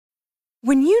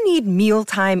When you need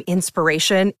mealtime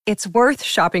inspiration, it's worth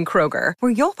shopping Kroger,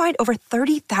 where you'll find over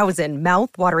 30,000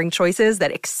 mouth-watering choices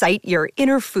that excite your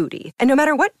inner foodie. And no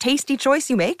matter what tasty choice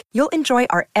you make, you'll enjoy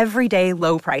our everyday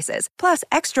low prices, plus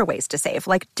extra ways to save,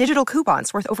 like digital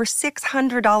coupons worth over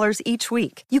 $600 each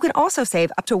week. You can also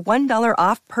save up to $1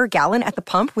 off per gallon at the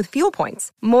pump with fuel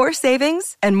points. More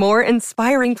savings and more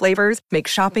inspiring flavors make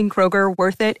shopping Kroger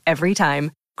worth it every time.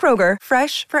 Kroger,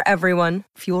 fresh for everyone.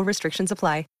 Fuel restrictions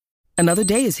apply. Another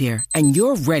day is here, and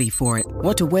you're ready for it.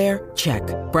 What to wear? Check.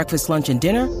 Breakfast, lunch, and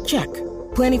dinner? Check.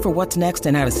 Planning for what's next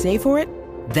and how to save for it?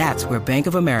 That's where Bank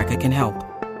of America can help.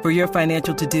 For your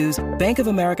financial to-dos, Bank of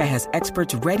America has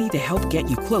experts ready to help get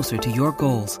you closer to your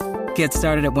goals. Get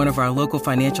started at one of our local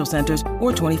financial centers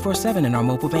or 24/7 in our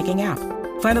mobile banking app.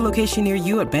 Find a location near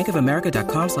you at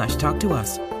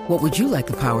bankofamerica.com/talktous. What would you like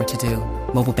the power to do?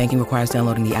 Mobile banking requires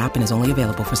downloading the app and is only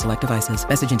available for select devices.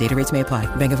 Message and data rates may apply.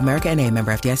 Bank of America N.A.,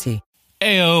 member FDIC.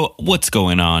 Ayo, what's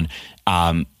going on?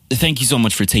 Thank you so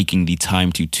much for taking the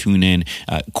time to tune in.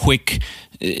 Quick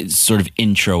sort of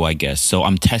intro, I guess. So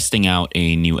I'm testing out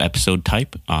a new episode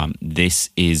type.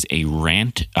 This is a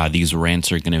rant. These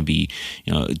rants are going to be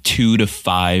 2 to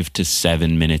 5 to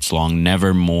 7 minutes long,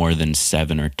 never more than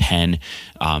 7 or 10.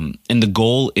 And the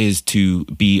goal is to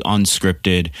be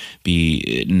unscripted,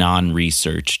 be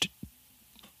non-researched.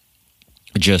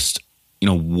 Just,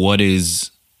 what is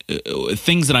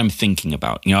things that I'm thinking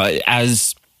about.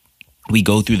 As we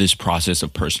go through this process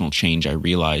of personal change, I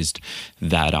realized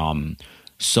that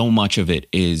so much of it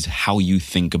is how you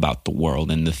think about the world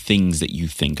and the things that you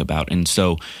think about. And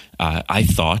so I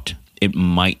thought it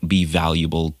might be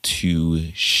valuable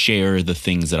to share the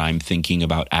things that I'm thinking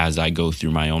about as I go through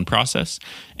my own process.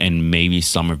 And maybe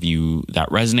some of you that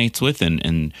resonates with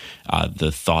and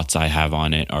the thoughts I have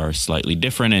on it are slightly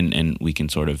different and we can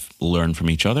sort of learn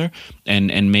from each other.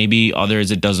 And maybe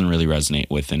others it doesn't really resonate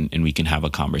with and we can have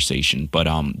a conversation. But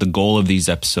the goal of these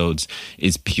episodes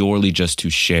is purely just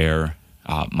to share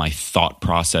my thought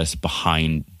process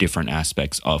behind different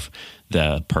aspects of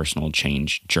the personal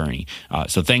change journey.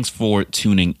 So thanks for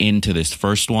tuning into this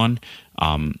first one.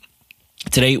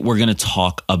 Today, we're going to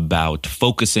talk about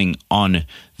focusing on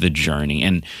the journey.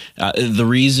 And the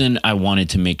reason I wanted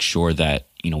to make sure that,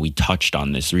 we touched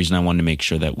on this, the reason I wanted to make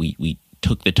sure that we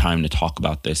took the time to talk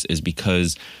about this is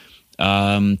because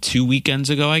 2 weekends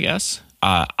ago, I guess,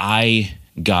 I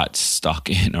got stuck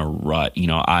in a rut.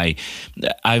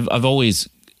 I've always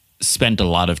spent a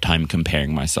lot of time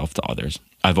comparing myself to others.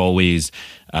 I've always,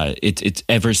 it's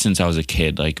ever since I was a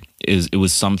kid, it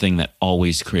was something that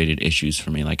always created issues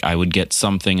for me. Like I would get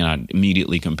something and I'd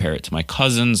immediately compare it to my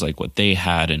cousins, like what they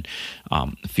had, and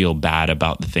feel bad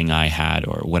about the thing I had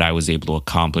or what I was able to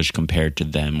accomplish compared to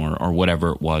them or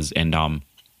whatever it was. And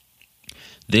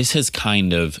this has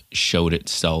kind of showed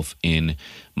itself in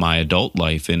my adult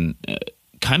life in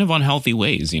kind of unhealthy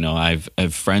ways. I've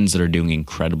friends that are doing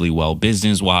incredibly well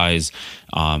business-wise,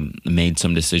 made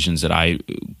some decisions that I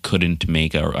couldn't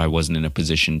make or I wasn't in a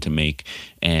position to make,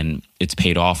 and it's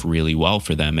paid off really well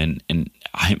for them. And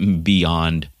I'm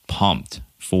beyond pumped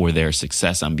for their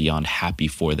success. I'm beyond happy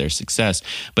for their success.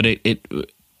 But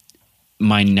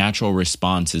my natural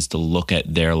response is to look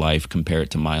at their life, compare it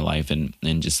to my life, and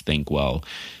just think, well,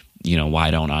 why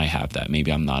don't I have that?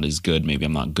 Maybe I'm not as good. Maybe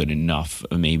I'm not good enough.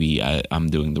 Maybe I'm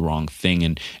doing the wrong thing.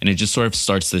 And it just sort of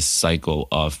starts this cycle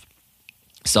of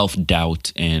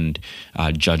self-doubt and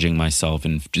judging myself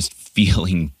and just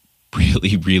feeling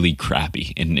really, really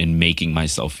crappy and making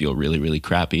myself feel really, really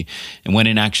crappy. And when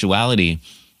in actuality,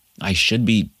 I should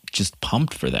be just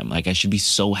pumped for them. Like I should be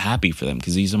so happy for them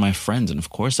because these are my friends. And of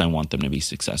course I want them to be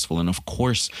successful. And of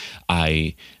course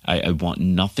I want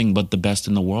nothing but the best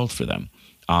in the world for them.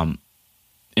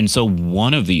 And so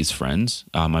one of these friends,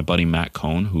 my buddy Matt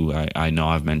Cohn, who I know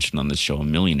I've mentioned on this show 1.5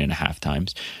 million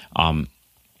times,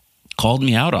 called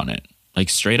me out on it, like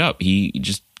straight up.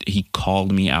 He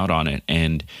called me out on it,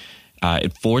 and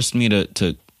it forced me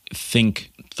to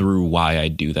think through why I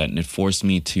do that, and it forced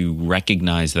me to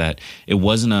recognize that it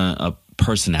wasn't a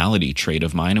personality trait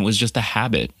of mine. It was just a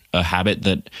habit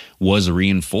that was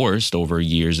reinforced over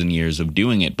years and years of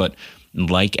doing it, but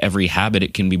like every habit,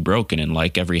 it can be broken. And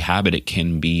like every habit, it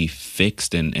can be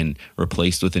fixed and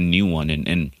replaced with a new one.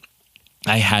 And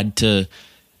I had to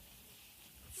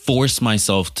force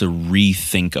myself to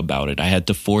rethink about it. I had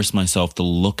to force myself to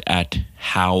look at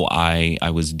how I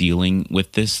was dealing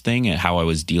with this thing and how I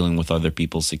was dealing with other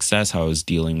people's success, how I was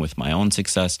dealing with my own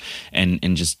success, and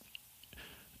just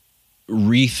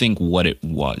rethink what it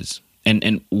was.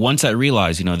 And once I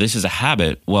realized, this is a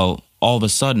habit, well, all of a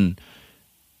sudden,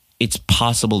 it's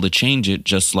possible to change it,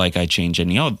 just like I change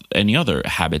any other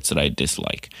habits that I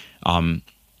dislike.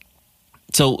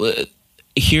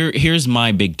 Here's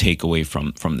my big takeaway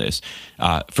from this.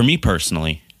 For me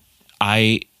personally,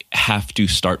 I have to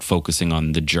start focusing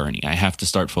on the journey. I have to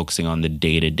start focusing on the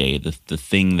day-to-day, the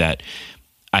thing that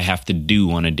I have to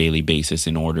do on a daily basis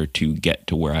in order to get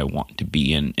to where I want to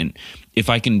be. And if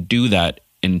I can do that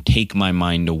and take my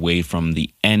mind away from the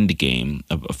end game,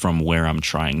 from where I'm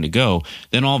trying to go,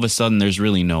 then all of a sudden there's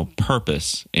really no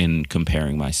purpose in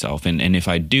comparing myself. And if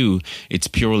I do, it's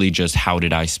purely just how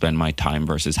did I spend my time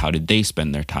versus how did they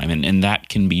spend their time. And that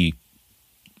can be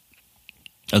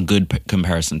a good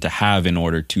comparison to have in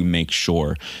order to make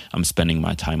sure I'm spending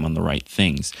my time on the right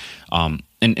things.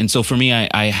 And so for me,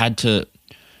 I had to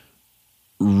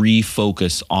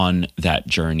refocus on that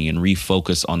journey and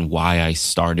refocus on why I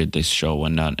started this show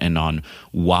and on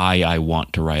why I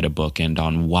want to write a book and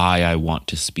on why I want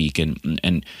to speak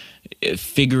and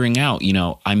figuring out,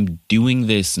 I'm doing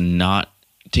this not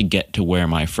to get to where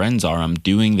my friends are. I'm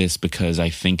doing this because I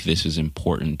think this is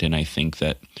important, and I think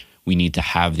that we need to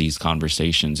have these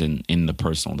conversations in the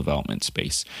personal development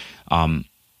space.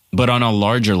 But on a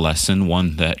larger lesson,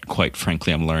 one that quite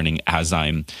frankly I'm learning as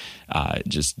I'm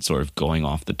just sort of going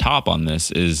off the top on this,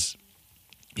 is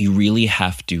you really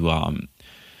have to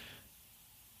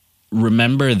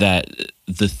remember that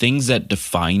the things that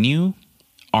define you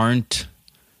aren't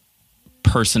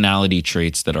personality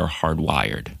traits that are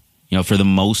hardwired. For the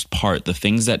most part, the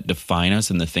things that define us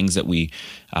and the things that we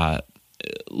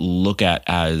look at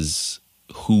as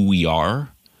who we are,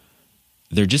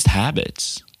 they're just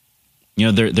habits.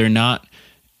 They're not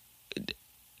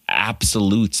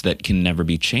absolutes that can never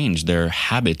be changed. They're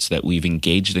habits that we've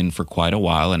engaged in for quite a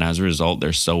while, and as a result,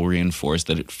 they're so reinforced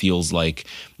that it feels like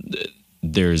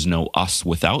there's no us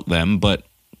without them, but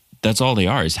that's all they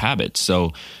are, is habits.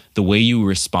 So the way you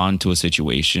respond to a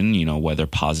situation, whether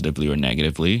positively or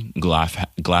negatively,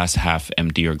 glass half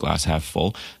empty or glass half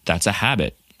full, that's a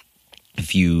habit.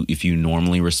 If you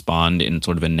normally respond in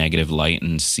sort of a negative light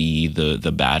and see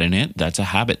the bad in it, that's a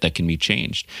habit that can be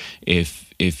changed.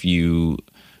 If you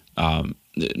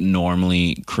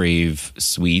normally crave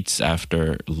sweets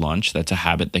after lunch, that's a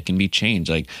habit that can be changed.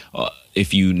 Like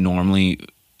if you normally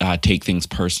take things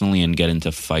personally and get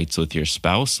into fights with your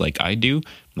spouse, like I do,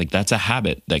 like that's a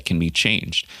habit that can be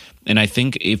changed. And I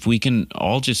think if we can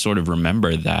all just sort of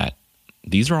remember that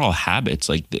these are all habits,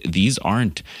 like these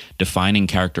aren't defining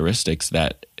characteristics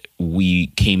that we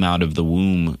came out of the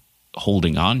womb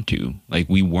holding on to. Like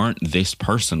we weren't this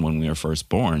person when we were first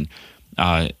born.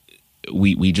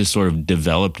 We just sort of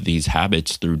developed these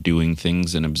habits through doing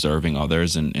things and observing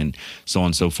others and so on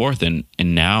and so forth. And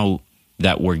now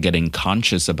that we're getting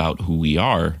conscious about who we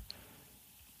are,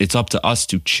 it's up to us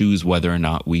to choose whether or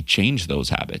not we change those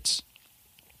habits.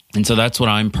 And so that's what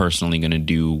I'm personally going to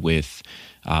do with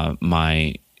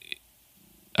my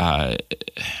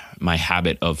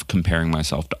habit of comparing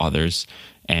myself to others.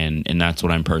 And that's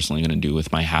what I'm personally going to do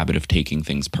with my habit of taking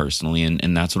things personally.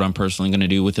 And that's what I'm personally going to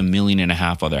do with 1.5 million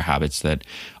other habits that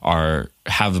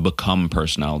have become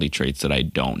personality traits that I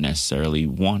don't necessarily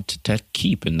want to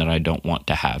keep and that I don't want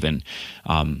to have. And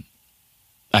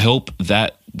I hope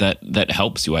that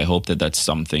helps you. I hope that that's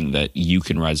something that you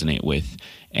can resonate with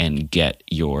and get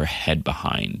your head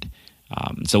behind.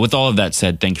 So with all of that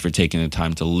said, thank you for taking the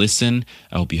time to listen.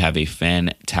 I hope you have a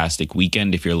fantastic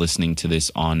weekend. If you're listening to this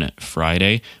on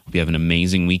Friday, hope you have an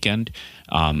amazing weekend.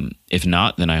 If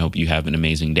not, then I hope you have an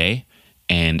amazing day.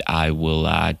 And I will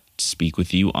speak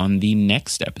with you on the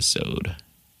next episode.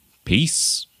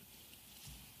 Peace.